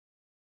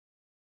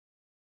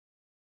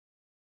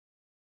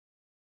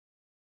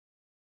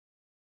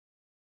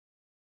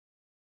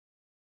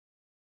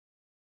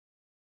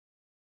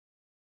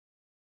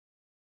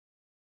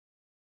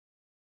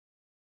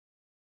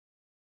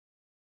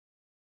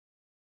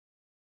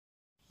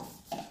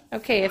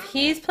Okay, if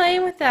he's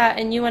playing with that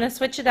and you want to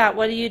switch it out,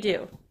 what do you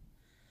do?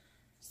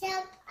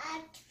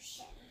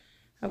 Substitution.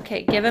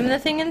 Okay, give him the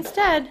thing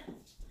instead.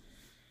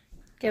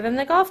 Give him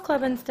the golf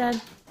club instead.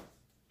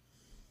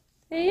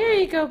 Hey, here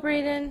you go,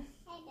 Brayden.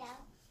 Hello.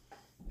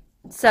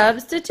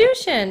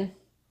 Substitution.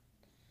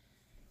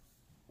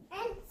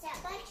 And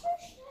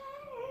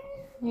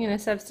substitution. You gonna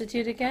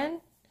substitute again?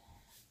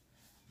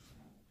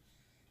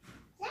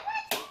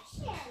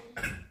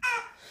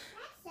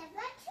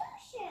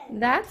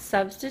 That's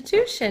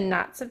substitution,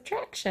 not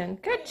subtraction.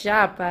 Good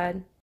job,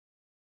 bud.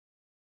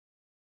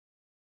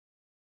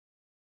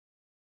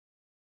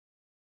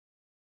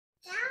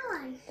 That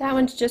one. That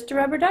one's just a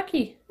rubber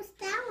ducky. What's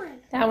that one?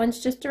 That one's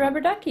just a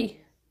rubber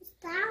ducky. What's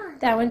that one?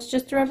 That one's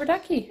just a rubber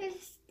ducky.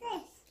 What's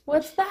this?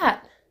 What's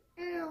that?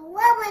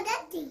 Rubber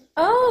ducky.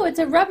 Oh, it's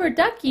a rubber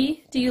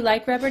ducky. Do you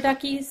like rubber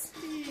duckies?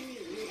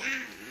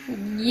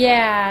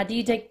 Yeah. Do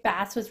you take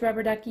baths with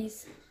rubber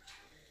duckies?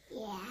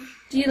 Yeah.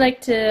 Do you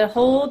like to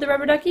hold the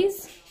rubber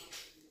duckies?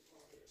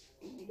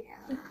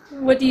 No.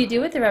 What do you do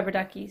with the rubber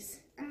duckies?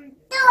 Go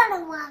in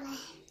the water.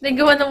 They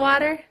go in the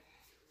water?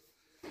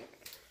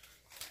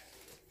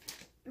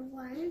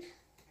 1,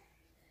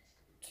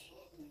 2,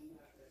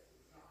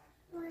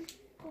 1,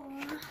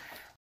 4.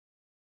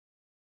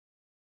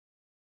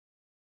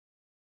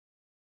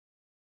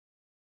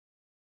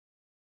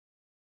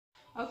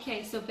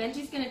 Okay, so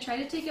Benji's going to try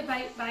to take a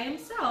bite by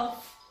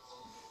himself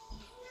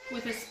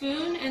with a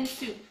spoon and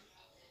soup.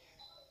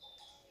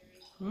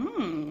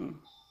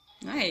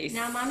 Nice.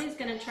 Now Mommy's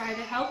going to try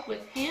to help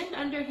with hand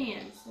under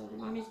hand. So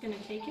Mommy's going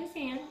to take his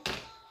hand.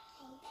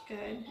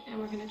 Good. And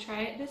we're going to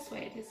try it this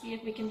way to see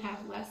if we can have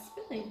less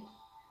spilling.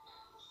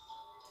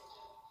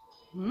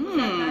 Is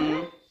that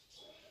better?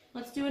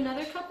 Let's do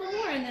another couple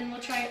more and then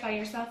we'll try it by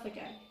yourself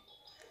again.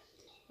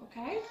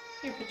 Okay?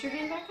 Here, put your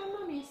hand back on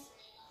Mommy's.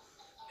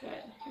 Good.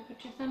 Here,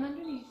 put your thumb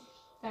underneath.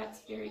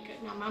 That's very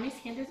good. Now Mommy's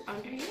hand is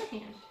under your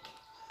hand.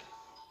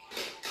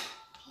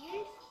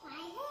 Here's my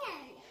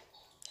hand.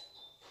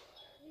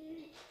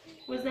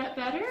 Was that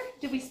better?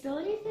 Did we spill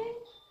anything?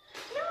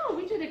 No,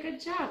 we did a good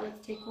job.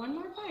 Let's take one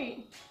more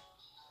bite.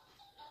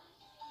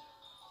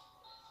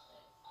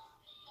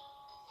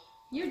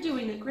 You're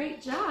doing a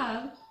great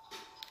job.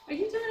 Are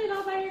you doing it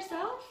all by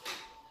yourself?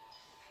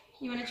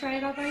 You want to try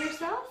it all by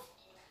yourself?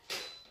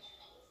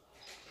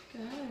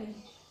 Good.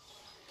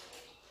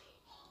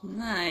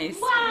 Nice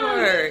Wow,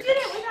 work. you did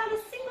it without a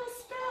single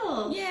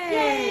spill. Yay.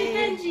 Yay,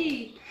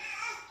 Benji.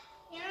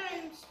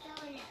 I'm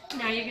stirring it.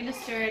 Now you're going to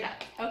stir it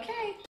up.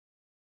 Okay.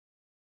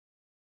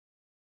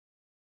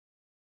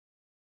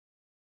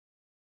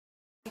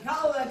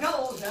 Cold, I'm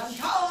cold, I'm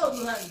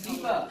cold, I'm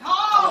Teepa.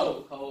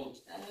 cold, Cold.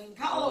 I'm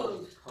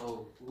cold,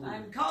 Cold. Ooh.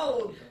 I'm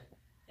cold.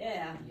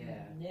 Yeah,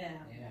 Yeah. yeah.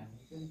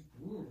 Yeah.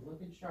 Ooh,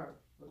 looking sharp.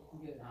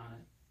 Looking good on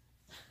it.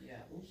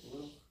 Yeah. Ooh,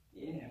 ooh.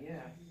 Yeah,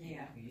 Yeah.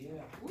 yeah,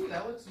 Yeah. Ooh,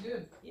 that looks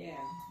good. yeah.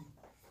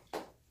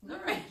 All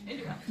right.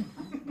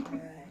 All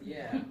right.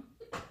 Yeah.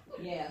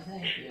 Yeah,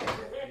 thank you.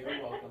 Yeah.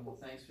 You're welcome.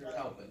 Thanks for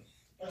helping.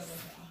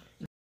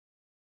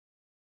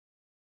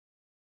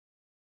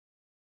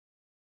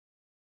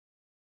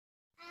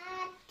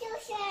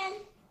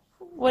 Tuition.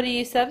 What are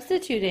you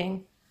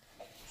substituting?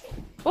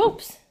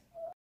 Oops.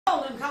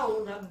 I'm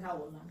cold, I'm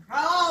cold, I'm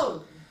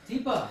cold.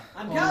 Teepa.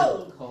 I'm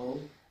cold.